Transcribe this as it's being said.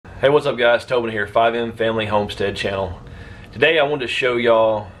Hey, what's up guys? Tobin here, 5M Family Homestead Channel. Today I wanted to show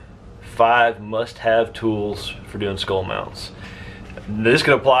y'all 5 must-have tools for doing skull mounts. This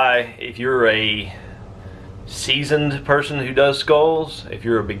could apply if you're a seasoned person who does skulls, if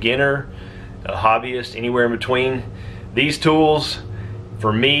you're a beginner, a hobbyist, anywhere in between. These tools,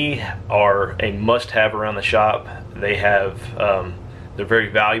 for me, are a must-have around the shop. They have, they're very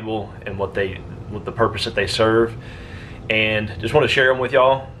valuable in what the purpose that they serve, and just want to share them with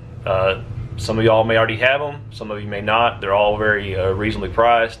y'all. Some of y'all may already have them, some of you may not. They're all very reasonably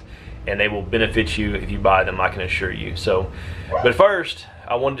priced, and they will benefit you if you buy them, I can assure you. So, but first,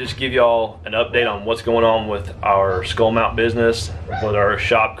 I want to just give y'all an update on what's going on with our skull mount business, what our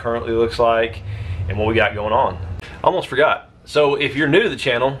shop currently looks like, and what we got going on. Almost forgot. So if you're new to the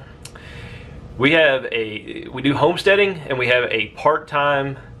channel, we do homesteading, and we have a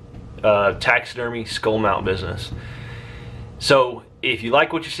part-time taxidermy skull mount business. So if you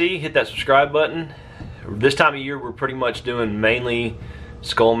like what you see, hit that subscribe button. This time of year, we're pretty much doing mainly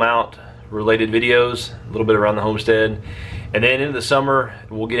skull mount related videos, a little bit around the homestead. And then into the summer,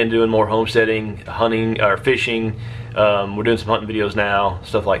 we'll get into doing more homesteading, hunting, or fishing. We're doing some hunting videos now,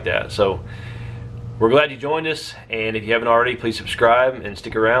 stuff like that. So we're glad you joined us. And if you haven't already, please subscribe and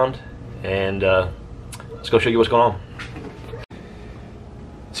stick around. And let's go show you what's going on.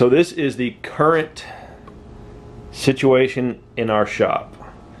 So this is the current situation in our shop.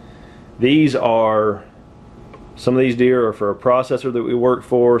 These are, some of these deer are for a processor that we work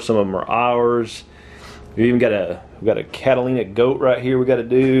for, some of them are ours. We've even got a Catalina goat right here we got to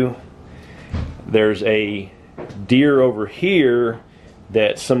do. There's a deer over here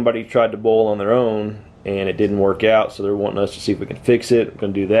that somebody tried to boil on their own and it didn't work out, so they're wanting us to see if we can fix it. We're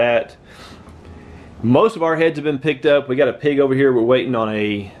going to do that. Most of our heads have been picked up. We got a pig over here we're waiting on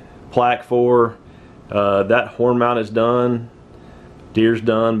a plaque for. That horn mount is done, deer's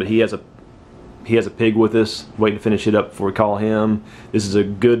done, but he has a pig with us, waiting to finish it up before we call him. This is a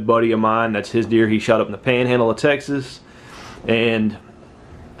good buddy of mine. That's his deer he shot up in the panhandle of Texas. And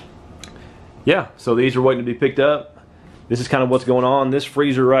yeah, so these are waiting to be picked up. This is kind of what's going on. This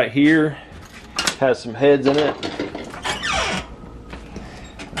freezer right here has some heads in it.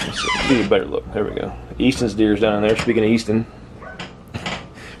 Let's give you a better look. There we go. Easton's deer's down there. Speaking of Easton,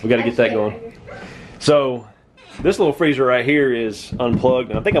 we got to get that going. So this little freezer right here is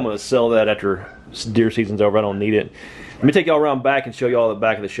unplugged, and I think I'm going to sell that after deer season's over. I don't need it. Let me take y'all around back and show y'all the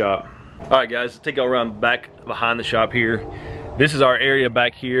back of the shop. Alright guys, take y'all around back behind the shop here. This is our area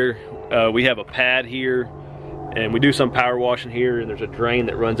back here. We have a pad here, and we do some power washing here, and there's a drain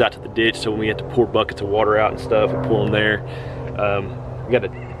that runs out to the ditch, so when we have to pour buckets of water out and stuff, we pull them there. We got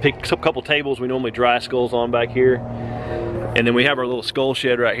to pick a couple tables we normally dry skulls on back here. And then we have our little skull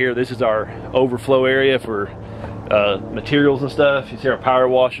shed right here. This is our overflow area for materials and stuff. You see our power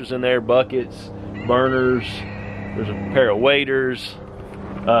washers in there, buckets, burners. There's a pair of waders.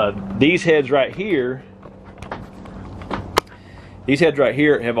 These heads right here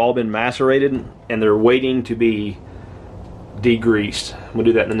have all been macerated, and they're waiting to be degreased. We'll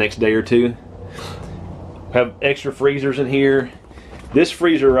do that in the next day or two. We have extra freezers in here. This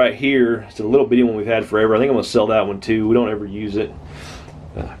freezer right here, it's a little bitty one we've had forever. I think I'm going to sell that one too. We don't ever use it.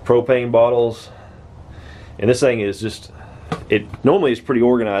 Propane bottles. And this thing is just, it normally is pretty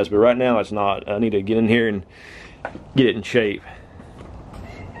organized, but right now it's not. I need to get in here and get it in shape.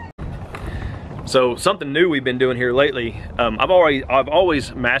 So something new we've been doing here lately, I've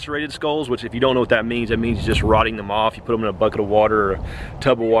always macerated skulls, which if you don't know what that means just rotting them off. You put them in a bucket of water or a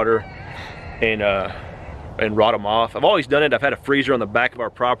tub of water and rot them off. I've always done it. I've had a freezer on the back of our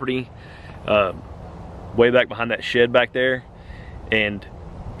property, way back behind that shed back there, and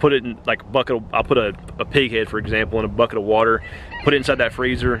put it in like a bucket of, I'll put a pig head, for example, in a bucket of water, put it inside that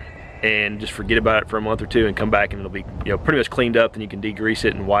freezer, and just forget about it for a month or two and come back and it'll be, you know, pretty much cleaned up. Then you can degrease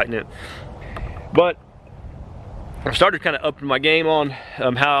it and whiten it. But I've started kind of upping my game on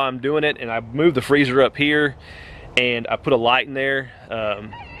how I'm doing it, and I moved the freezer up here, and I put a light in there,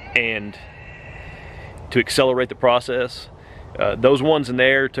 and to accelerate the process. Those ones in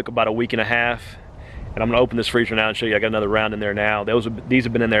there took about a week and a half, and I'm gonna open this freezer now and show you. I got another round in there now. These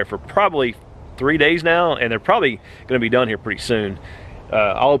have been in there for probably 3 days now, and they're probably gonna be done here pretty soon.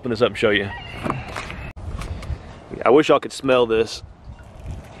 I'll open this up and show you. I wish y'all could smell this,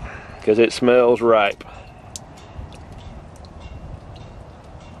 because it smells ripe.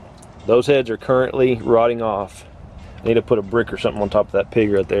 Those heads are currently rotting off. I need to put a brick or something on top of that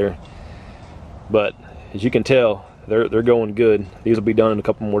pig right there. But as you can tell, they're going good. These will be done in a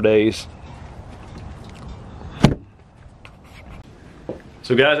couple more days.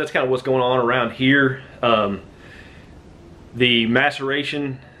 So guys, that's kind of what's going on around here. The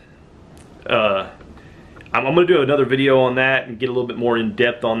maceration I'm going to do another video on that and get a little bit more in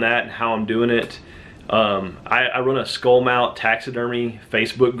depth on that and how I'm doing it. I run a skull mount taxidermy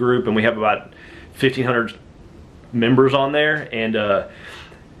Facebook group, and we have about 1,500 members on there. And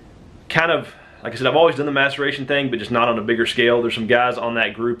kind of, like I said, I've always done the maceration thing, but just not on a bigger scale. There's some guys on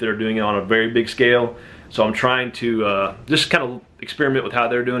that group that are doing it on a very big scale. So I'm trying to just kind of experiment with how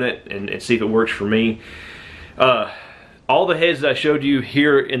they're doing it and see if it works for me. All the heads that I showed you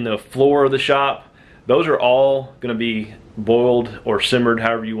here in the floor of the shop, those are all going to be boiled or simmered,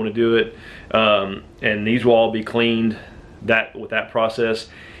 however you want to do it. And these will all be cleaned with that process.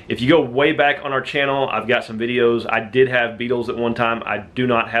 If you go way back on our channel, I've got some videos. I did have beetles at one time. I do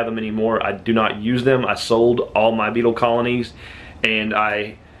not have them anymore. I do not use them. I sold all my beetle colonies, and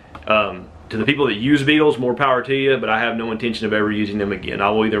to the people that use beetles, more power to you, but I have no intention of ever using them again. I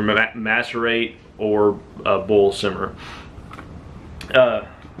will either macerate or boil simmer.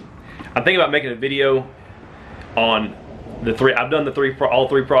 I'm thinking about making a video on the three. I've done all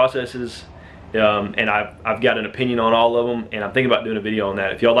three processes, and I've got an opinion on all of them, and I'm thinking about doing a video on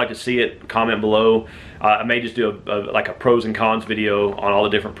that. If y'all like to see it, comment below. I may just do like a pros and cons video on all the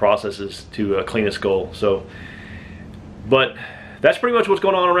different processes to clean a skull. So, but that's pretty much what's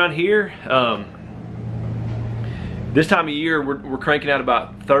going on around here. This time of year, we're cranking out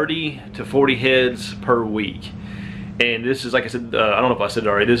about 30 to 40 heads per week. And this is, like I said, I don't know if I said it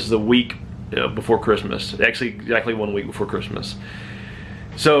already, this is a week before Christmas. Actually, exactly 1 week before Christmas.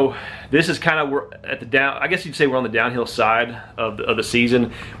 So this is kind of, we're at the I guess you'd say we're on the downhill side of the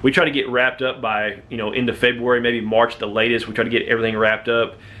season. We try to get wrapped up by, into February, maybe March at the latest. We try to get everything wrapped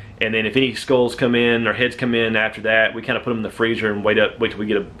up. And then if any skulls come in or heads come in after that, we kind of put them in the freezer and wait till we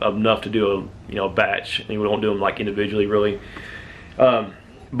get enough to do a batch. And we don't do them like individually, really.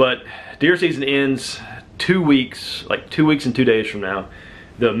 But deer season ends 2 weeks, like 2 weeks and 2 days from now,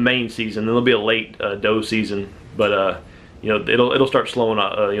 the main season. Then there'll be a late doe season, but it'll start slowing,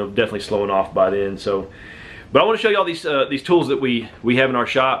 definitely slowing off by then. So, but I want to show y'all these tools that we have in our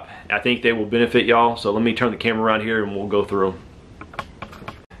shop. I think they will benefit y'all. So let me turn the camera around here and we'll go through them.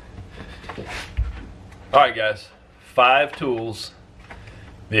 All right, guys, 5 tools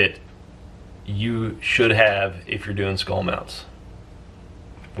that you should have if you're doing skull mounts.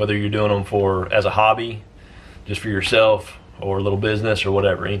 Whether you're doing them as a hobby, just for yourself, or a little business, or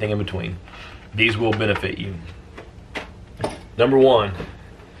whatever, anything in between. These will benefit you. Number 1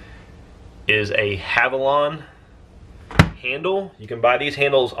 is a Havalon handle. You can buy these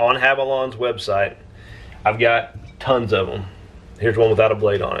handles on Havalon's website. I've got tons of them. Here's one without a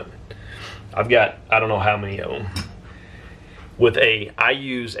blade on it. I've got, I don't know how many of them. I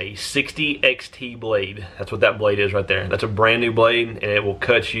use a 60 XT blade. That's what that blade is right there. That's a brand new blade, and it will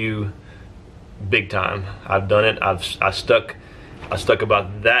cut you big time. I've done it. I stuck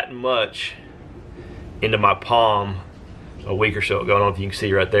about that much into my palm a week or so ago. I don't know if you can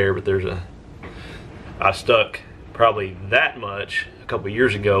see right there, but I stuck probably that much a couple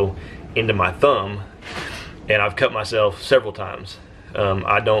years ago into my thumb, and I've cut myself several times.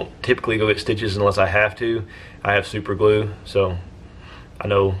 I don't typically go get stitches unless I have to. I have super glue, so I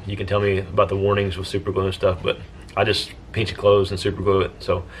know you can tell me about the warnings with super glue and stuff, but I just pinch it closed and super glue it.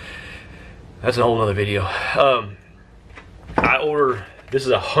 So that's a whole nother video. This is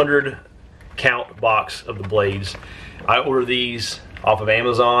a 100 count box of the blades. I order these off of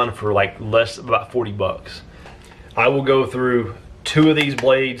Amazon for like about 40 bucks. I will go through 2 of these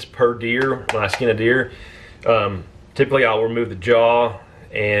blades per deer when I skin a deer. Typically I'll remove the jaw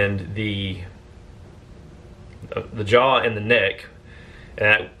and the jaw and the neck,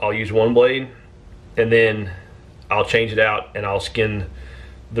 and I'll use one blade, and then I'll change it out and I'll skin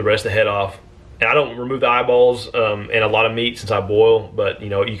the rest of the head off. And I don't remove the eyeballs and a lot of meat since I boil, but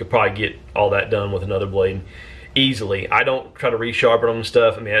you could probably get all that done with another blade easily. I don't try to resharpen them and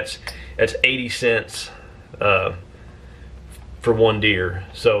stuff. I mean, that's 80 cents for one deer,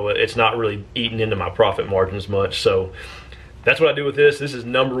 so it's not really eating into my profit margins much. So that's what I do with this. This is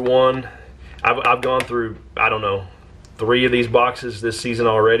number 1. I've gone through, I don't know, 3 of these boxes this season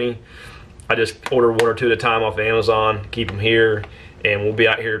already. I just order 1 or 2 at a time off of Amazon, keep them here, and we'll be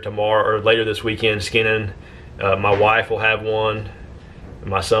out here tomorrow or later this weekend skinning. My wife will have one,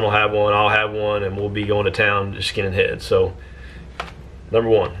 my son will have one, I'll have one, and we'll be going to town just skinning heads. So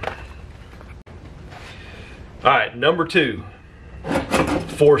number 1. All right, number 2.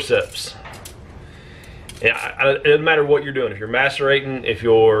 Forceps. It doesn't matter what you're doing. If you're macerating, if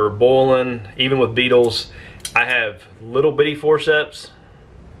you're boiling, even with beetles, I have little bitty forceps.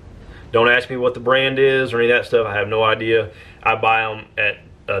 Don't ask me what the brand is or any of that stuff. I have no idea. I buy them at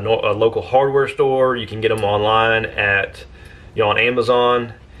a local hardware store. You can get them online on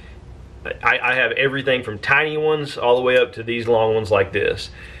Amazon. I have everything from tiny ones all the way up to these long ones like this.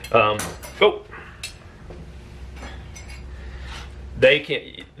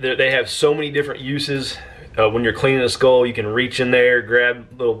 They have so many different uses. When you're cleaning a skull, you can reach in there, grab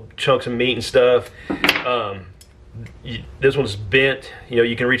little chunks of meat and stuff. This one's bent. You know,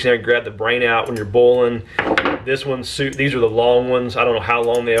 you can reach in there and grab the brain out when you're boiling. This one's these are the long ones. I don't know how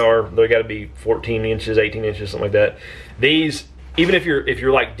long they are. They got to be 14 inches, 18 inches, something like that. These, even if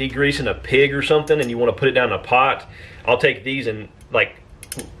you're like degreasing a pig or something and you want to put it down in a pot, I'll take these and like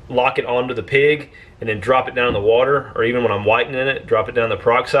lock it onto the pig and then drop it down in the water, or even when I'm whitening it, drop it down the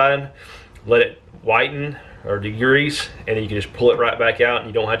peroxide, let it whiten or degrease, and then you can just pull it right back out and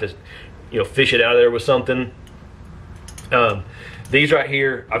you don't have to, you know, fish it out of there with something. These right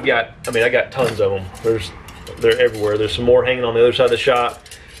here, I got tons of them. They're everywhere. There's some more hanging on the other side of the shop.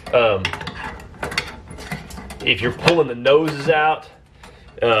 If you're pulling the noses out,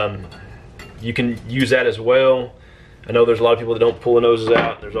 you can use that as well. I know there's a lot of people that don't pull the noses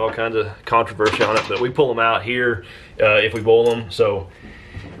out. There's all kinds of controversy on it, but we pull them out here if we boil them. So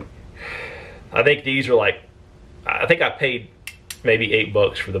I think these are like, I think I paid maybe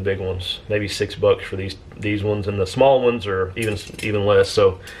 $8 for the big ones, maybe $6 for these ones, and the small ones are even less.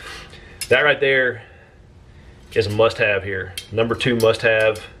 So that right there is a must-have here. Number 2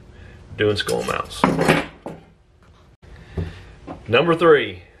 must-have, doing skull mounts. Number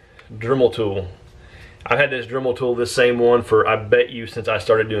 3, Dremel tool. I've had this Dremel tool, this same one, for I bet you since I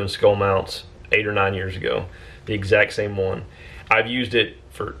started doing skull mounts 8 or 9 years ago. The exact same one. I've used it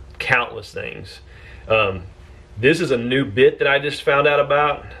for countless things. This is a new bit that I just found out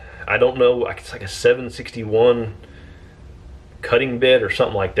about. I don't know, it's like a 761 cutting bit or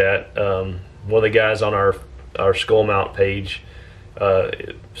something like that. One of the guys on our skull mount page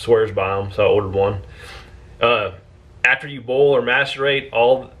swears by them, so I ordered one. After you boil or macerate,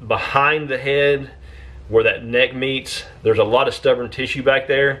 all behind the head where that neck meets, there's a lot of stubborn tissue back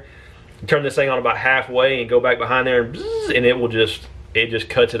there. You turn this thing on about halfway and go back behind there, and it just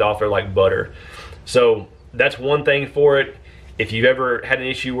cuts it off there like butter. So that's one thing for it. If you've ever had an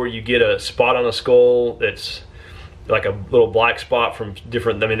issue where you get a spot on a skull that's like a little black spot from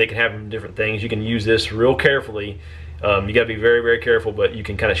different, I mean, they can have different things, you can use this real carefully. You got to be very, very careful, but you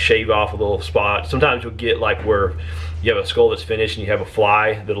can kind of shave off a little spot. Sometimes you'll get like where you have a skull that's finished and you have a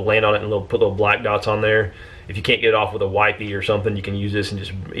fly that'll land on it and put little black dots on there. If you can't get it off with a wipey or something, you can use this and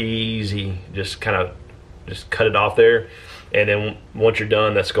just cut it off there. And then once you're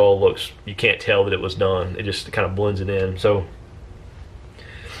done, that skull looks, you can't tell that it was done. It just kind of blends it in. So,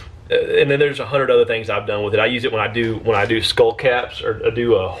 and then there's 100 other things I've done with it. I use it when I do skull caps, or I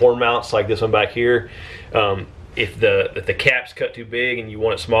do horn mounts like this one back here. If the cap's cut too big and you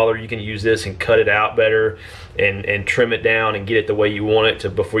want it smaller, you can use this and cut it out better and trim it down and get it the way you want it to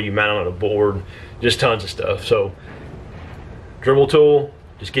before you mount it on a board. Just tons of stuff. So Dremel tool,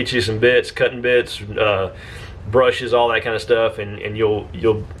 just get you some bits, cutting bits, brushes, all that kind of stuff, and you'll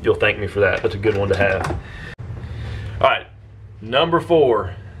thank me for that. That's a good one to have. All right, number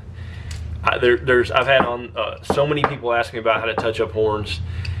 4. I've had on so many people ask me about how to touch up horns.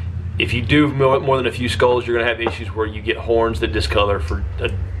 If you do more than a few skulls, you're going to have issues where you get horns that discolor for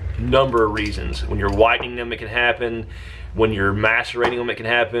a number of reasons. When you're whitening them, it can happen. When you're macerating them, it can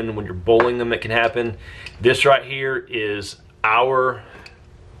happen. When you're boiling them, it can happen. This right here is our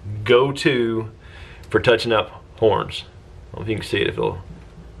go-to for touching up horns. I don't know if you can see it.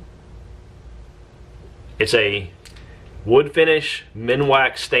 It's a wood finish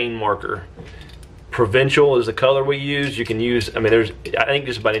Minwax stain marker. Provincial is the color we use. You can use, I think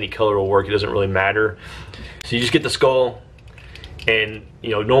just about any color will work. It doesn't really matter. So you just get the skull, and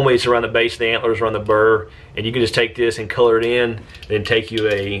normally it's around the base of the antlers, around the burr, and you can just take this and color it in, then take you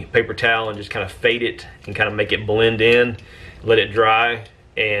a paper towel and just kind of fade it and kind of make it blend in, let it dry,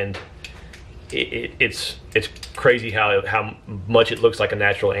 and it's crazy how much it looks like a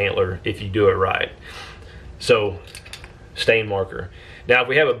natural antler if you do it right. So, stain marker. Now if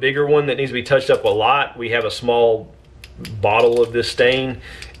we have a bigger one that needs to be touched up a lot, we have a small bottle of this stain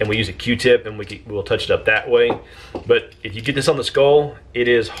and we use a Q-tip and we'll touch it up that way. But if you get this on the skull, it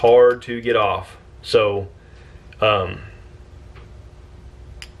is hard to get off. So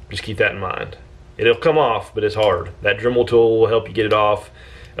just keep that in mind. It'll come off, but it's hard. That Dremel tool will help you get it off,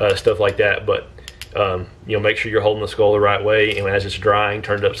 stuff like that. But make sure you're holding the skull the right way, and as it's drying,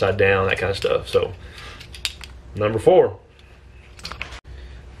 turn it upside down, that kind of stuff. So number 4.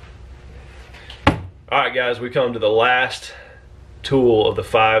 Alright guys, we come to the last tool of the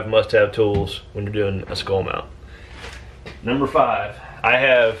 5 must-have tools when you're doing a skull mount. Number 5, I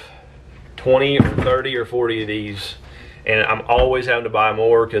have 20 or 30 or 40 of these. and I'm always having to buy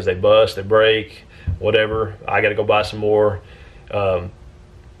more because they bust, they break, whatever. I got to go buy some more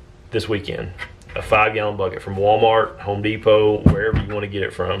this weekend. A 5-gallon bucket from Walmart, Home Depot, wherever you want to get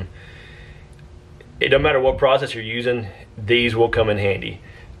it from. It doesn't matter what process you're using, these will come in handy.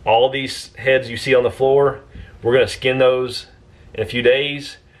 All these heads you see on the floor, we're going to skin those in a few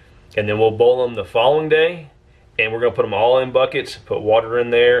days, and then we'll boil them the following day, and we're going to put them all in buckets, put water in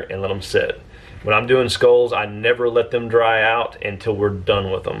there, and let them sit. When I'm doing skulls, I never let them dry out until we're done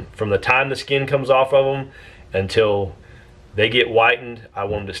with them. From the time the skin comes off of them until they get whitened, I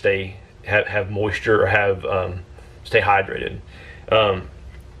want them to have moisture, or stay hydrated.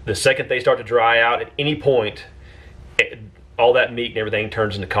 The second they start to dry out, at any point, all that meat and everything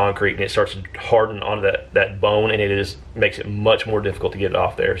turns into concrete, and it starts to harden onto that bone, and it makes it much more difficult to get it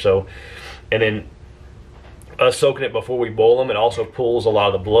off there. So, and then us soaking it before we boil them, it also pulls a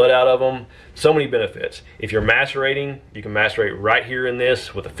lot of the blood out of them. So many benefits. If you're macerating, you can macerate right here in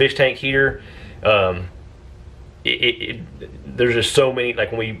this with a fish tank heater. There's just so many.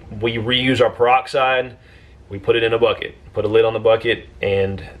 Like when we reuse our peroxide, we put it in a bucket, put a lid on the bucket,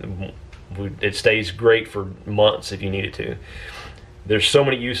 and it stays great for months if you need it to. There's so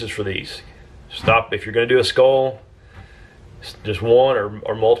many uses for these. Stop if you're going to do a skull, just one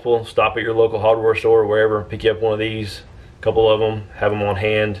or multiple. Stop at your local hardware store or wherever, pick you up one of these, a couple of them, have them on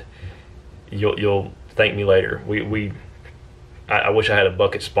hand. You'll thank me later. I wish I had a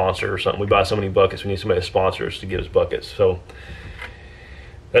bucket sponsor or something. We buy so many buckets. We need somebody to sponsor us to give us buckets. So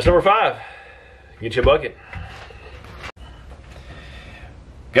that's number 5. Get you a bucket.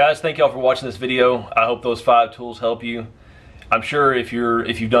 Guys, thank y'all for watching this video. I hope those 5 tools help you. I'm sure if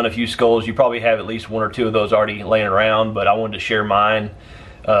you've done a few skulls, you probably have at least 1 or 2 of those already laying around, but I wanted to share mine.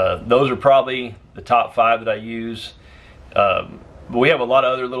 Those are probably the top 5 that I use. But we have a lot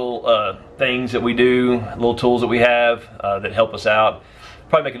of other little things that we do, little tools that we have that help us out.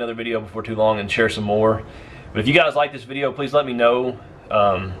 Probably make another video before too long and share some more. But if you guys like this video, please let me know.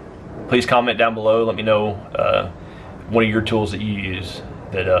 Please comment down below. Let me know one of your tools that you use.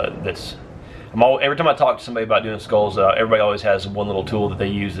 Every time I talk to somebody about doing skulls, everybody always has one little tool that they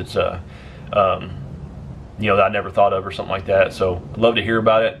use that's that I never thought of or something like that. So I'd love to hear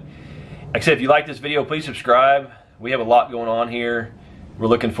about it. Like I said, if you like this video, please subscribe. We have a lot going on here. We're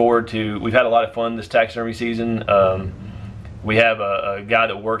looking forward to, we've had a lot of fun this taxidermy season. We have a guy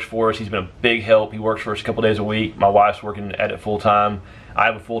that works for us. He's been a big help. He works for us a couple days a week. My wife's working at it full time. I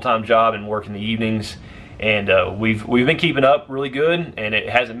have a full-time job and work in the evenings. And we've been keeping up really good, and it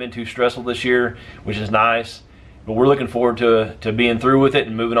hasn't been too stressful this year, which is nice. But we're looking forward to being through with it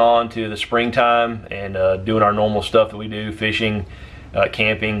and moving on to the springtime and doing our normal stuff that we do, fishing,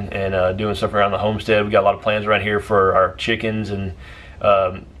 camping, and doing stuff around the homestead. We got a lot of plans around here for our chickens, and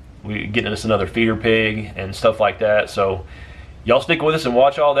we getting us another feeder pig and stuff like that. So y'all stick with us and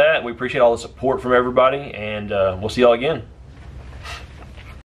watch all that. We appreciate all the support from everybody, and we'll see y'all again.